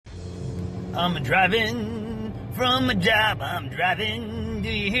I'm driving from a job, I'm driving. Do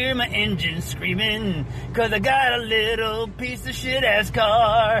you hear my engine screaming? 'Cause I got a little piece of shit ass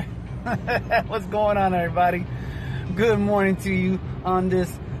car. What's going on, everybody? Good morning to you on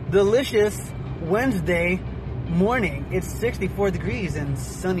this delicious Wednesday morning. It's 64 degrees in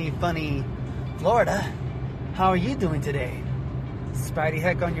sunny, funny Florida. How are you doing today? Spidey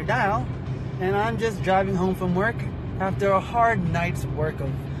Heck on your dial, and I'm just driving home from work after a hard night's work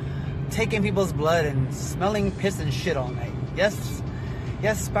of taking people's blood and smelling piss and shit all night. Yes,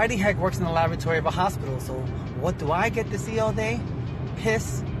 Spidey Heck works in the laboratory of a hospital, so what do I get to see all day?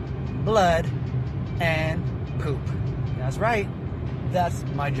 Piss, blood, and poop. That's right, that's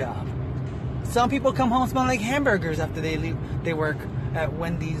my job. Some people come home smelling like hamburgers after they work at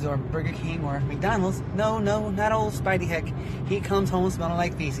Wendy's or Burger King or McDonald's. No, not old Spidey Heck. He comes home smelling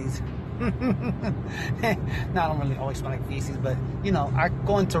like feces. I don't really always smell like feces, but I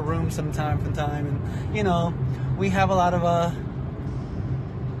go into rooms from time to time, and we have a lot of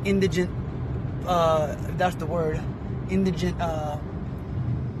indigent, if that's the word, indigent what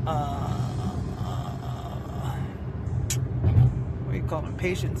do you call them?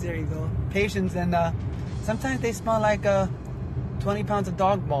 Patients. There you go, patients, and sometimes they smell like 20 pounds of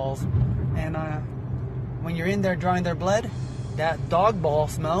dog balls, and when you're in there drawing their blood, that dog ball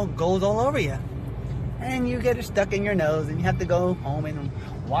smell goes all over you, and you get it stuck in your nose, and you have to go home and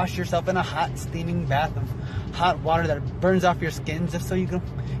wash yourself in a hot steaming bath of hot water that burns off your skin, just so you can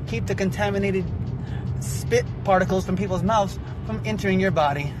keep the contaminated spit particles from people's mouths from entering your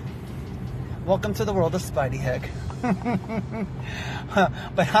body. Welcome to the world of Spidey Heck.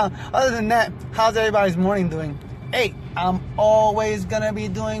 But other than that, how's everybody's morning doing? Hey, I'm always gonna be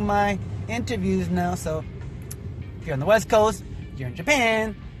doing my interviews now, so if you're on the West Coast, you're in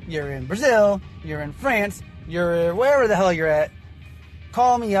Japan, you're in Brazil, you're in France, you're wherever the hell you're at,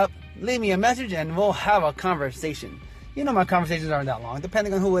 call me up, leave me a message, and we'll have a conversation. My conversations aren't that long,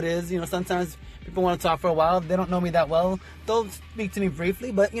 depending on who it is. Sometimes people want to talk for a while. If they don't know me that well, they'll speak to me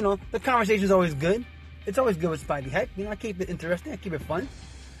briefly, but, the conversation is always good. It's always good with Spidey Heck. I keep it interesting, I keep it fun.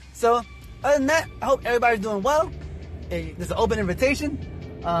 So, other than that, I hope everybody's doing well. This is an open invitation.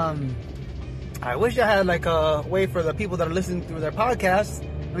 I wish I had a way for the people that are listening through their podcasts,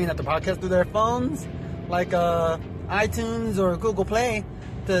 not the podcast, through their phones, like iTunes or Google Play,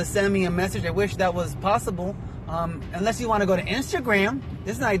 to send me a message. I wish that was possible. Unless you want to go to Instagram,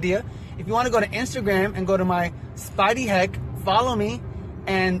 this is an idea. If you want to go to Instagram and go to my Spidey Heck, follow me,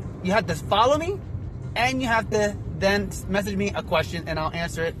 and you have to follow me, and you have to then message me a question, and I'll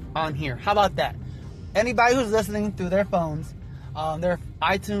answer it on here. How about that? Anybody who's listening through their phones, their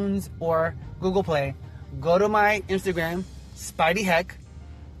iTunes or Google Play, go to my Instagram, Spidey Heck,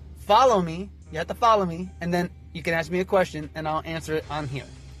 follow me. You have to follow me, and then you can ask me a question, and I'll answer it on here.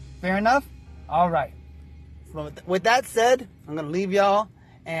 Fair enough? All right. With that said, I'm going to leave y'all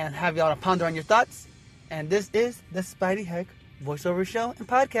and have y'all to ponder on your thoughts. And this is the Spidey Heck voiceover show and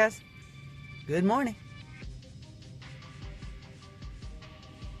podcast. Good morning.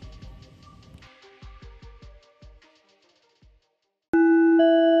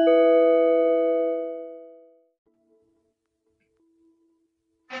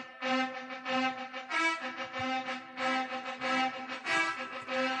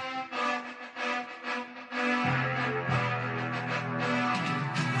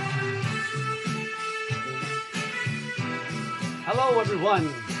 Hello, everyone.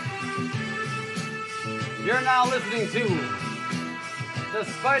 You're now listening to the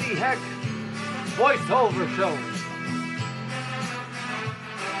Spidey Heck voiceover show.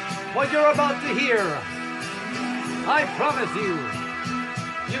 What you're about to hear, I promise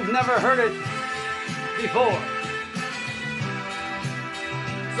you've never heard it before.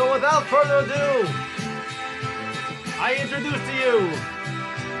 So without further ado, I introduce to you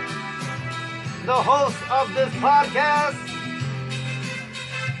the host of this podcast,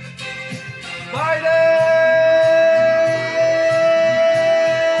 Spidey Heck!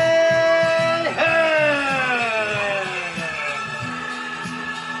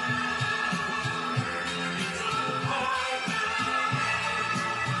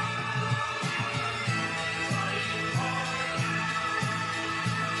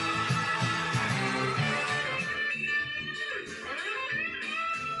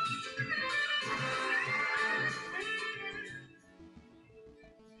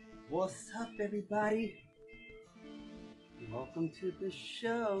 What's up, everybody? Welcome to the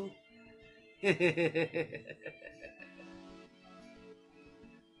show.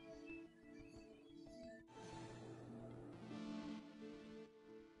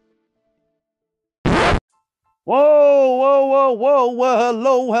 Whoa, whoa, whoa, whoa, whoa,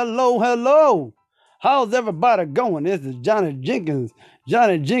 hello, hello, hello. How's everybody going? This is Johnny Jenkins.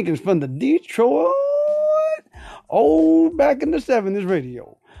 Johnny Jenkins from the Detroit. Oh, back in the 70s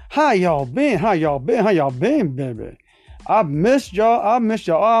radio. How y'all been? How y'all been? How y'all been, baby? I missed y'all. I missed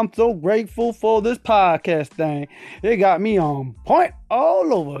y'all. I'm so grateful for this podcast thing. It got me on point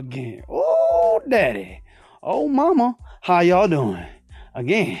all over again. Oh, daddy. Oh, mama. How y'all doing?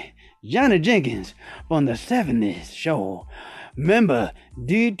 Again, Johnny Jenkins from the 70s show. Remember,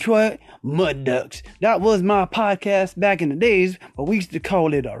 Detroit Mud Ducks. That was my podcast back in the days, but we used to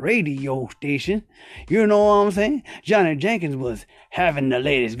call it a radio station. You know what I'm saying? Johnny Jenkins was having the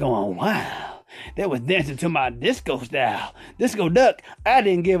ladies going wild. They was dancing to my disco style. Disco duck, I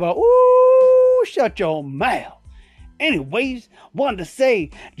didn't give a ooh, shut your mouth. Anyways, wanted to say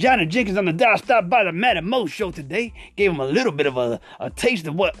Johnny Jenkins on the dial stopped by the Matty Mo show today. Gave him a little bit of a taste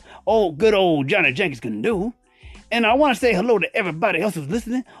of what good old Johnny Jenkins can do. And I want to say hello to everybody else who's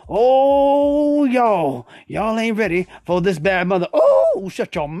listening. Oh, y'all ain't ready for this bad mother. Oh,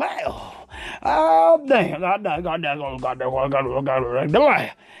 shut your mouth. Oh, damn.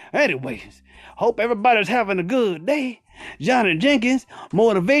 Anyways, hope everybody's having a good day. Johnny Jenkins,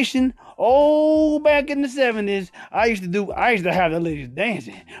 motivation. Oh, back in the 70s, I used to have the ladies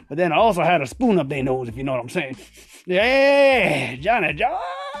dancing, but then I also had a spoon up their nose, if you know what I'm saying. Yeah, Johnny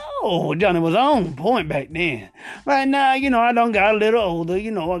was on point back then. Right now, I done got a little older,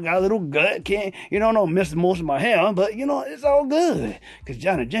 I got a little gut, don't miss most of my hair, but, it's all good, because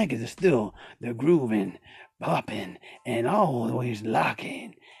Johnny Jenkins is still the grooving, popping, and always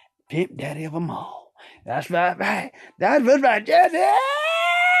locking pimp daddy of them all. That's right. That's right,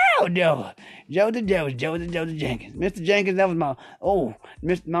 Joe the Jenkins. Mr. Jenkins, that was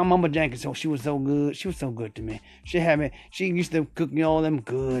my mama Jenkins. So she was so good. She was so good to me. She used to cook me all them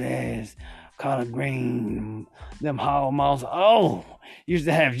good ass collard green, them hog mouse. Oh, used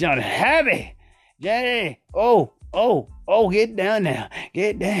to have Johnny happy. Johnny, get down now.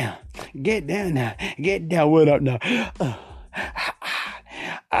 Get down now. Get down. What up now?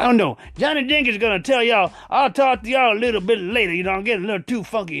 I don't know. Johnny Jenkins is gonna tell y'all. I'll talk to y'all a little bit later. I'm getting a little too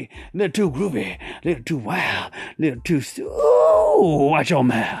funky, a little too groovy, a little too wild, a little too. Ooh, watch your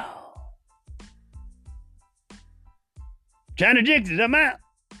mouth. Johnny Jenkins, I'm out.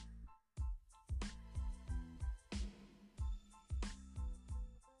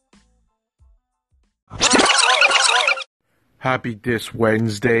 Happy this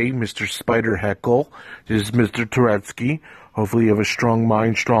Wednesday, Mr. Spider Heckle. This is Mr. Turetsky. Hopefully you have a strong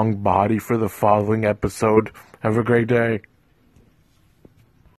mind, strong body for the following episode. Have a great day.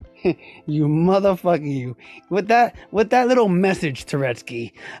 You motherfucker, you. With that little message,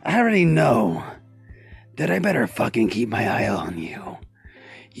 Turetsky, I already know that I better fucking keep my eye on you.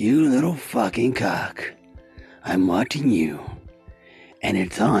 You little fucking cock. I'm watching you. And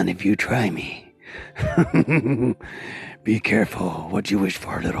it's on if you try me. Be careful what you wish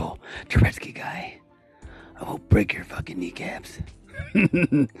for, little Turetsky guy. I will break your fucking kneecaps.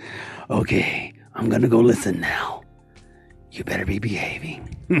 Okay, I'm gonna go listen now. You better be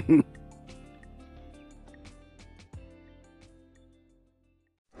behaving.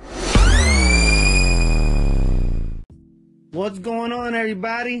 What's going on,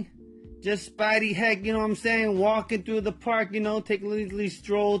 everybody? Just Spidey Heck, you know what I'm saying? Walking through the park, taking a leisurely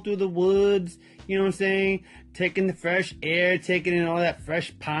stroll through the woods, you know what I'm saying? Taking the fresh air, taking in all that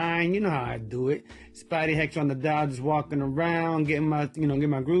fresh pine, you know how I do it. Spidey Heck's on the dial, just walking around, getting my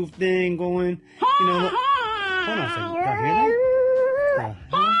groove thing going. Hold on a second. Y'all hear that?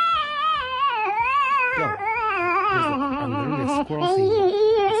 Yo, there's literally a squirrel singing.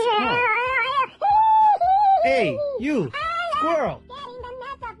 A squirrel. Hey, you, squirrel.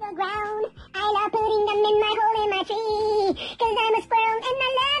 I love putting them in my hole in my tree, 'cause I'm a squirrel and I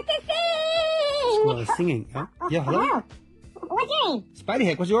love to sing. Squirrel is singing, huh? Yeah, hello? What's your name? Spidey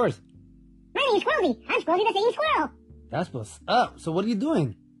Heck, what's yours? My name's Squirrelsy. I'm Squirrelsy the singing squirrel. That's what's up. So what are you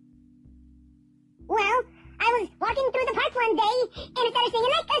doing? Well, I was walking through the park one day, and I started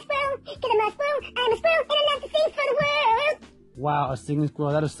singing like a squirrel, 'cause I'm a squirrel, and I love to sing for the world. Wow, a singing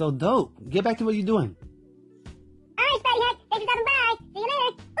squirrel. That is so dope. Get back to what you're doing. Alright, Spidey Heck. Thanks for stopping by. See you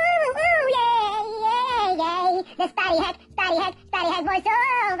later. Ooh, yay. The Spidey Heck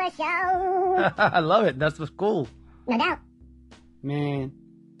voiceover show. I love it. That's what's cool. No doubt. Man,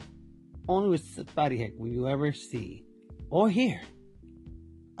 only with Spidey Heck will you ever see or hear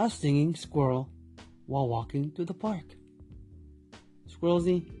a singing squirrel while walking through the park.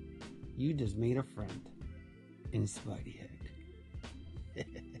 Squirrelsy, you just made a friend in Spidey Heck.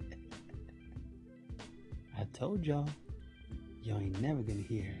 I told y'all ain't never gonna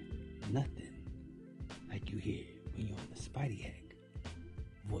hear nothing like you hear when you're on the Spidey Hack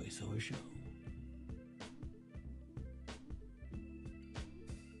voiceover show.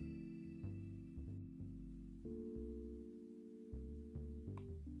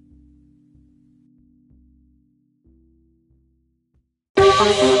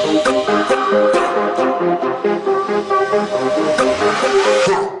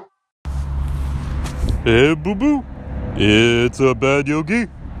 Hey, boo boo. It's a bad yogi.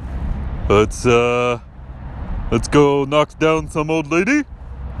 Let's go knock down some old lady,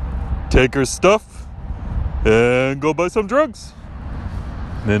 take her stuff, and go buy some drugs.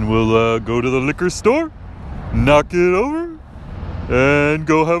 Then we'll go to the liquor store, knock it over, and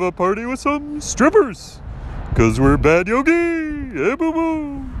go have a party with some strippers. 'Cause we're bad yogi. Hey, boo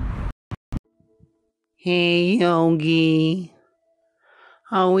boo. Hey, Yogi.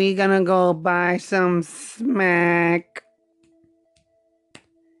 Are we gonna go buy some smack?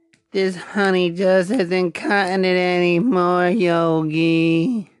 This honey just isn't cutting it anymore,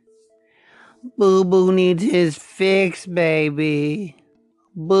 Yogi. Boo Boo needs his fix, baby.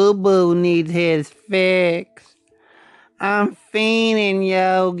 Boo Boo needs his fix. I'm fiending,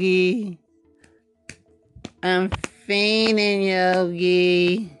 Yogi. I'm fiending,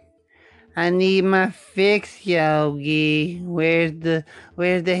 Yogi. I need my fix, Yogi. Where's the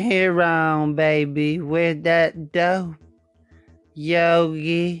heroin, baby? Where's that dope,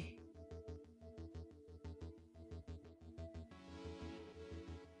 Yogi?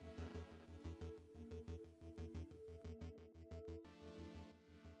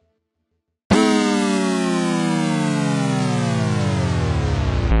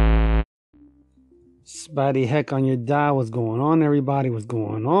 Spidey Heck on your dial. What's going on, everybody? What's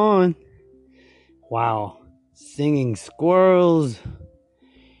going on? Wow. Singing squirrels.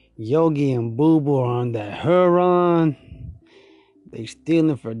 Yogi and Boo Boo are on that Huron. They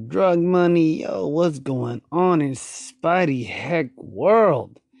stealing for drug money. Yo, what's going on in Spidey Heck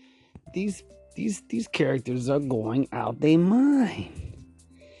world? These characters are going out they mind.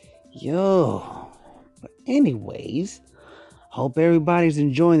 Yo. But anyways, hope everybody's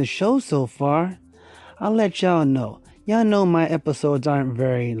enjoying the show so far. I'll let y'all know. Y'all know my episodes aren't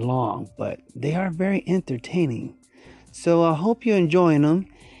very long, but they are very entertaining. So I hope you're enjoying them.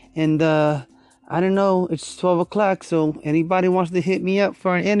 And I don't know, it's 12 o'clock, so anybody wants to hit me up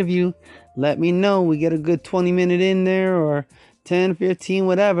for an interview, let me know. We get a good 20-minute in there, or 10, 15,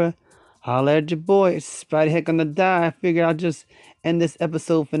 whatever. Holla at your boy. It's Spidey Heck on the die. I figure I'll just end this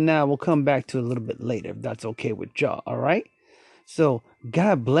episode for now. We'll come back to it a little bit later, if that's okay with y'all, alright? So,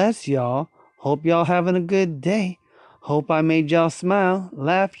 God bless y'all. Hope y'all having a good day. Hope I made y'all smile,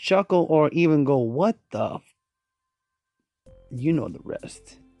 laugh, chuckle, or even go, what the You know the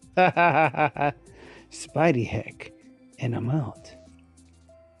rest. Spidey Heck, and I'm out.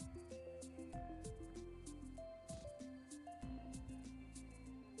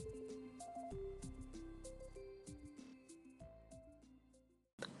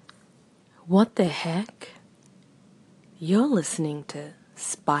 What the heck? You're listening to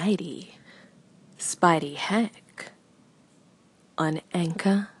Spidey Heck on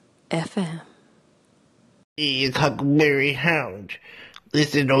Anchor FM. It's Huckleberry Hound.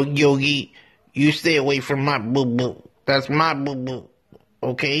 Listen, old Yogi, you stay away from my boo-boo. That's my boo-boo,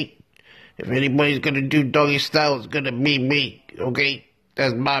 okay? If anybody's gonna do doggy style, it's gonna be me, okay?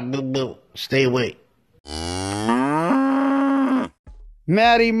 That's my boo-boo. Stay away.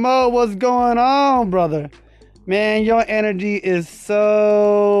 Matty Mo, what's going on, brother? Man, your energy is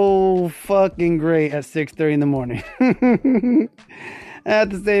so fucking great at 6:30 in the morning. I have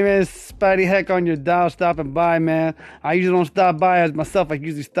to say, man, Spidey Heck on your dial, stopping by, man. I usually don't stop by as myself. I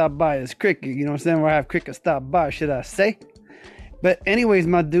usually stop by as Cricket, you know what I'm saying? Where I have Cricket stop by, should I say? But anyways,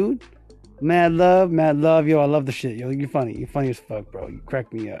 my dude, mad love, yo, I love the shit, yo. You're funny as fuck, bro. You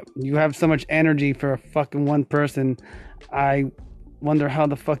crack me up. You have so much energy for a fucking one person. I wonder how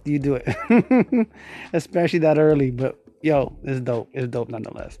the fuck do you do it? Especially that early, but yo, it's dope. It's dope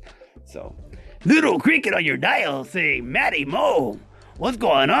nonetheless. So, little Cricket on your dial, say, Matty Mo. What's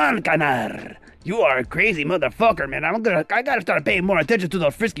going on, Canar? You are a crazy motherfucker, man. I gotta start paying more attention to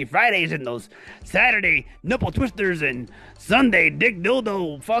those Frisky Fridays and those Saturday nipple twisters and Sunday dick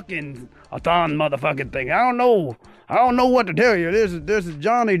dildo fucking a-thon motherfucking thing. I don't know what to tell you. This is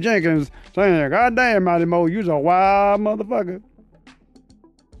Johnny Jenkins saying, God damn, Matty Mo, you's a wild motherfucker.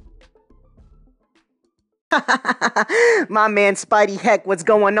 My man Spidey Heck, what's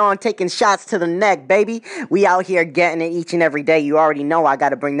going on? Taking shots to the neck, baby. We out here getting it each and every day. You already know I got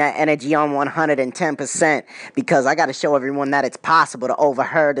to bring that energy on 110% because I got to show everyone that it's possible to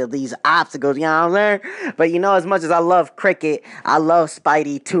overhurdle these obstacles, you know what I'm saying? But you know, as much as I love cricket, I love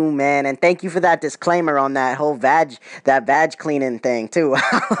Spidey too, man. And thank you for that disclaimer on that whole vag cleaning thing too.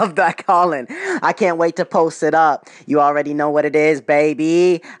 I love that calling. I can't wait to post it up. You already know what it is,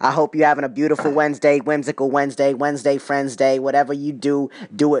 baby. I hope you're having a beautiful Wednesday, whimsical Wednesday, Friends Day, whatever you do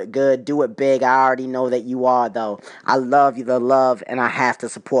it good, do it big. I already know that you are, though. I love you, the love, and I have to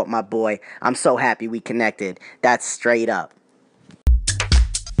support my boy. I'm so happy we connected. That's straight up.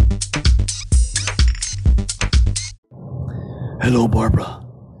 Hello, Barbara.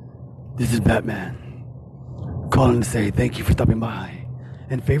 This is Batman. Calling to say thank you for stopping by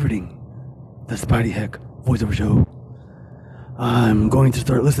and favoriting the Spidey Heck voiceover show. I'm going to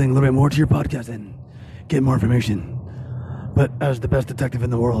start listening a little bit more to your podcast and get more information. But as the best detective in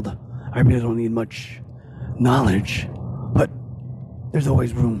the world, I really don't need much knowledge. But there's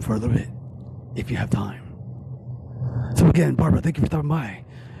always room for a little bit if you have time. So again, Barbara, thank you for stopping by.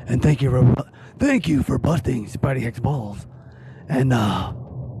 And thank you for busting Spidey Heck's balls. And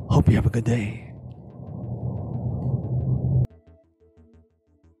hope you have a good day.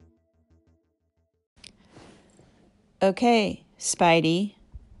 Okay, Spidey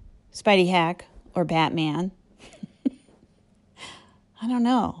Hack, or Batman. I don't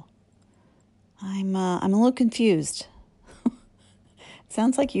know. I'm a little confused.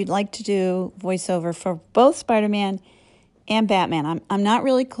 Sounds like you'd like to do voiceover for both Spider-Man and Batman. I'm not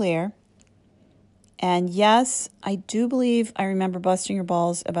really clear. And yes, I do believe I remember busting your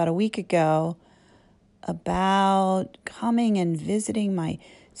balls about a week ago about coming and visiting my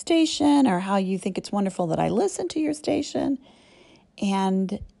station, or how you think it's wonderful that I listen to your station.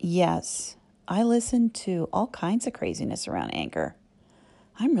 And yes, I listen to all kinds of craziness around Anchor.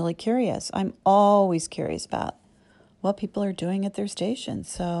 I'm really curious. I'm always curious about what people are doing at their station.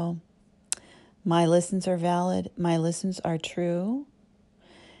 So my listens are valid. My listens are true,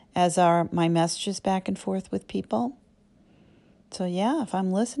 as are my messages back and forth with people. So yeah, if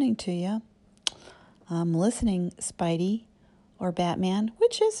I'm listening to you, I'm listening, Spidey or Batman.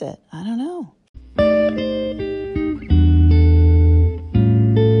 Which is it? I don't know.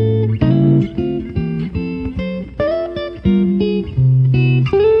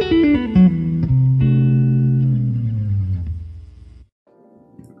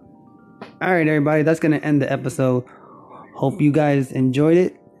 All right, everybody, that's going to end the episode. Hope you guys enjoyed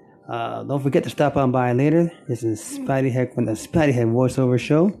it. Don't forget to stop on by later. This is Spidey Heck from the Spidey Heck voiceover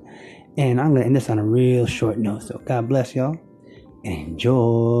show. And I'm going to end this on a real short note. So God bless y'all. And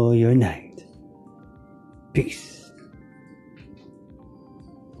enjoy your night. Peace.